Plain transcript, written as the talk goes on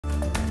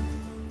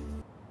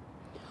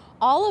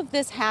All of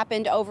this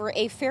happened over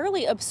a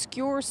fairly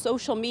obscure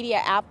social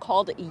media app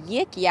called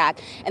Yik Yak,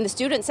 and the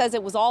student says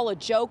it was all a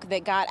joke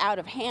that got out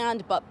of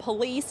hand, but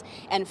police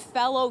and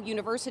fellow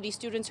university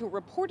students who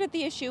reported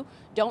the issue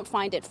don't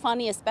find it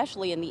funny,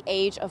 especially in the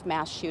age of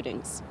mass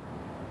shootings.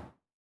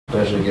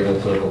 Especially given the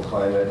political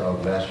climate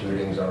of mass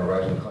shootings on a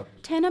rising country.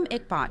 Tennumm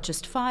Enkhbat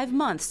just 5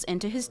 months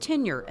into his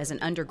tenure as an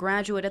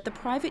undergraduate at the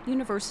private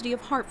University of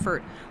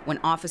Hartford when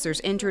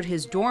officers entered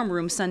his dorm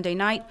room Sunday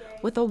night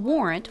with a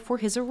warrant for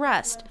his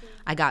arrest.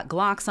 I got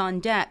glocks on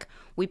deck.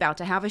 We about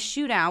to have a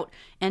shootout,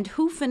 and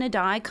who finna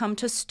die come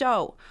to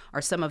Stowe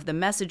are some of the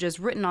messages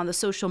written on the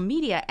social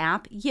media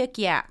app Yik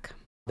Yak.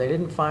 They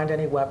didn't find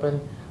any weapon.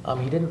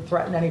 He didn't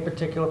threaten any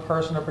particular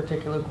person or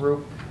particular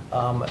group.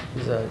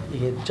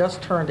 He had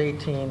just turned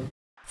 18.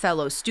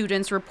 Fellow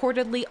students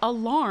reportedly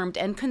alarmed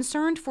and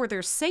concerned for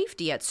their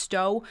safety at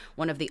Stowe.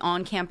 One of the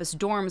on-campus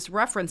dorms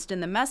referenced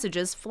in the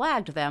messages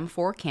flagged them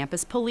for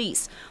campus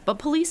police. But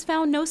police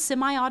found no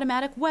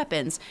semi-automatic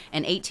weapons,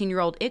 and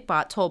 18-year-old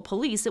Enkhbat told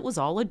police it was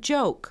all a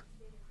joke.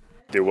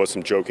 There was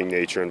some joking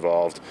nature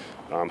involved.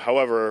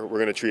 However, we're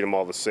going to treat them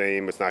all the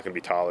same. It's not going to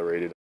be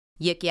tolerated.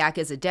 Yik Yak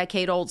is a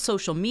decade-old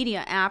social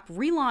media app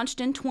relaunched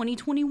in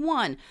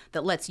 2021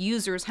 that lets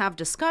users have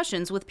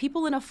discussions with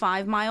people in a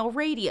 5-mile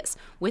radius.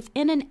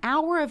 Within an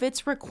hour of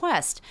its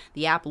request,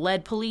 the app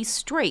led police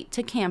straight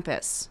to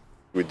campus.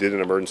 We did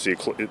an emergency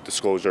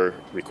disclosure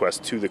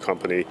request to the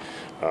company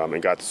and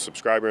got the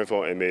subscriber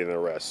info and made an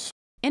arrest.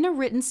 In a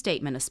written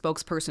statement, a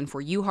spokesperson for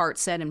UHart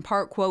said in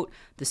part, quote,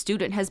 "The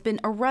student has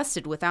been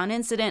arrested without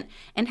incident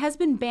and has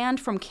been banned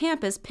from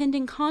campus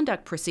pending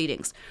conduct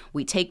proceedings.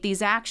 We take these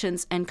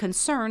actions and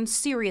concerns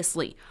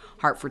seriously."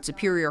 Hartford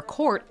Superior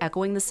Court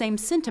echoing the same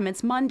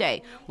sentiments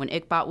Monday when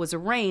Enkhbat was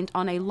arraigned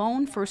on a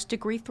lone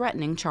first-degree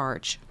threatening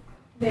charge.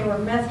 There were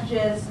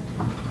messages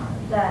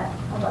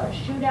about a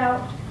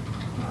shootout,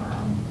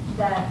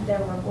 that there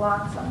were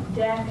glocks on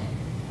deck,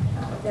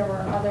 there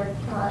were other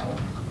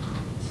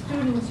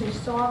students who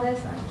saw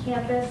this on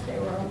campus. They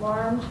were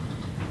alarmed.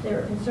 They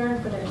were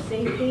concerned for their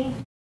safety.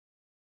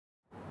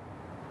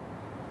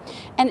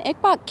 And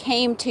Enkhbat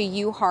came to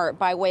UHart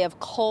by way of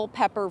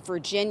Culpeper,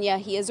 Virginia.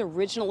 He is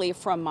originally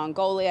from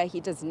Mongolia. He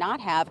does not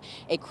have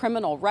a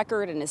criminal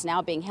record and is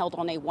now being held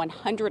on a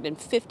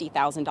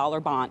 $150,000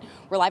 bond.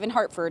 We're live in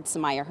Hartford.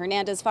 Samaya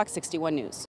Hernandez, Fox 61 News.